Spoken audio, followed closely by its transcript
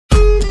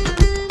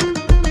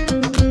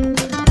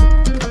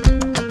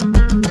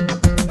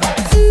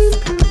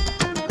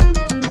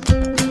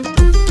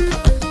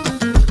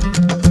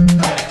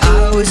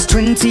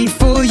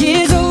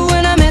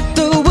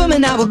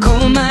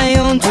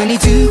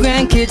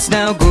it's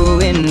now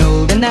growing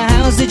old, and the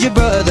house that your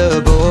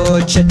brother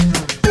bought you.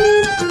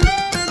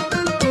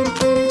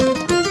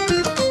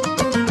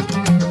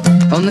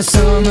 On the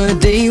summer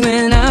day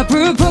when I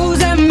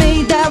proposed, I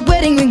made that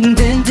wedding ring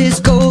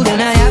dentist gold.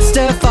 And I asked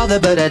her father,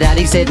 but her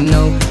daddy said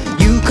no,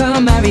 you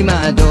can't marry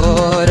my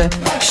daughter.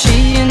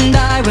 She and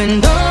I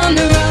went on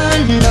the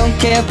run, don't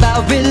care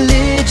about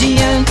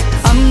religion.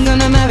 I'm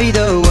gonna marry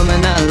the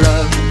woman I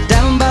love,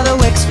 down by the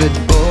Wexford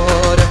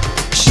border.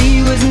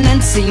 She was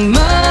Nancy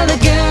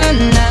Mulligan,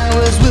 I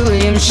was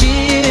William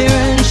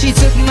Sheeran. She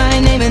took my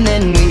name and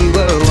then we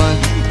were one,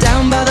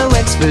 down by the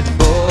Wexford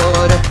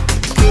border.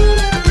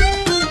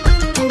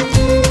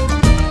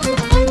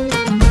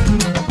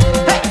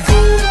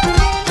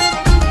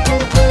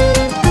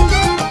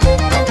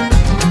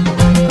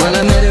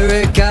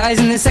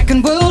 In the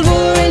Second World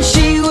War, and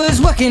she was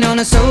working on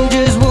a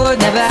soldier's ward.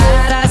 Never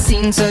had I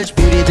seen such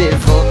beauty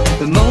before,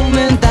 the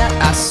moment that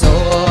I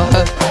saw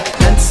her.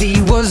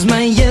 Nancy was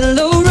my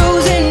yellow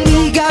rose, and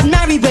we got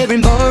married wearing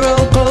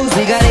borrowed clothes.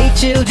 We got 8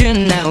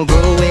 children now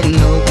growing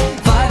old,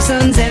 5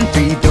 sons and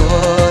 3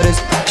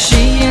 daughters.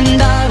 She and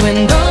I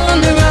went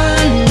on the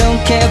run,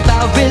 don't care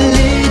about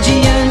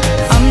religion.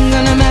 I'm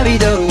gonna marry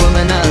the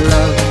woman I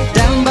love,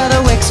 down by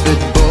the Wexford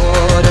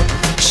border.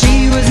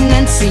 She was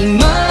Nancy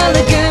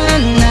Mulligan,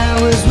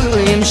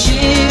 William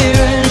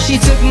Sheeran. She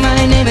took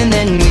my name and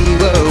then we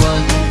were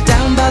one,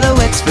 down by the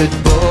Wexford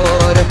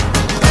border.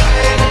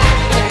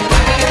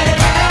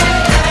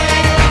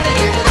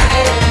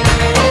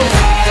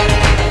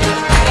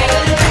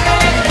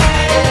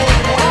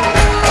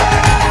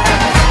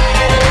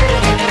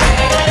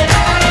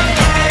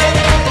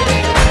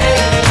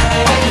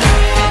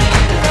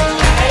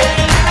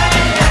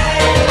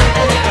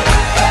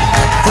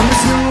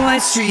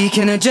 Streak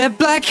and a jet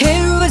black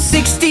hair, over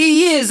 60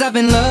 years I've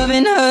been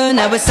loving her.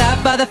 Now we're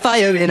sat by the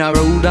fire in our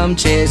old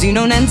armchairs. You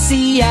know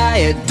Nancy, I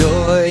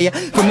adore you.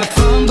 From a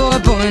farm boy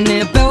born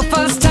near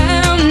Belfast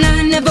town,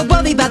 I never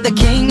worry about the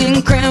king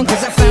and crown,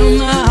 cause I found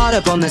my heart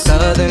up on the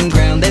southern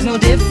ground. There's no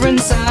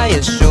difference, I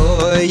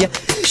assure you.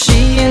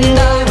 She and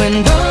I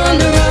went on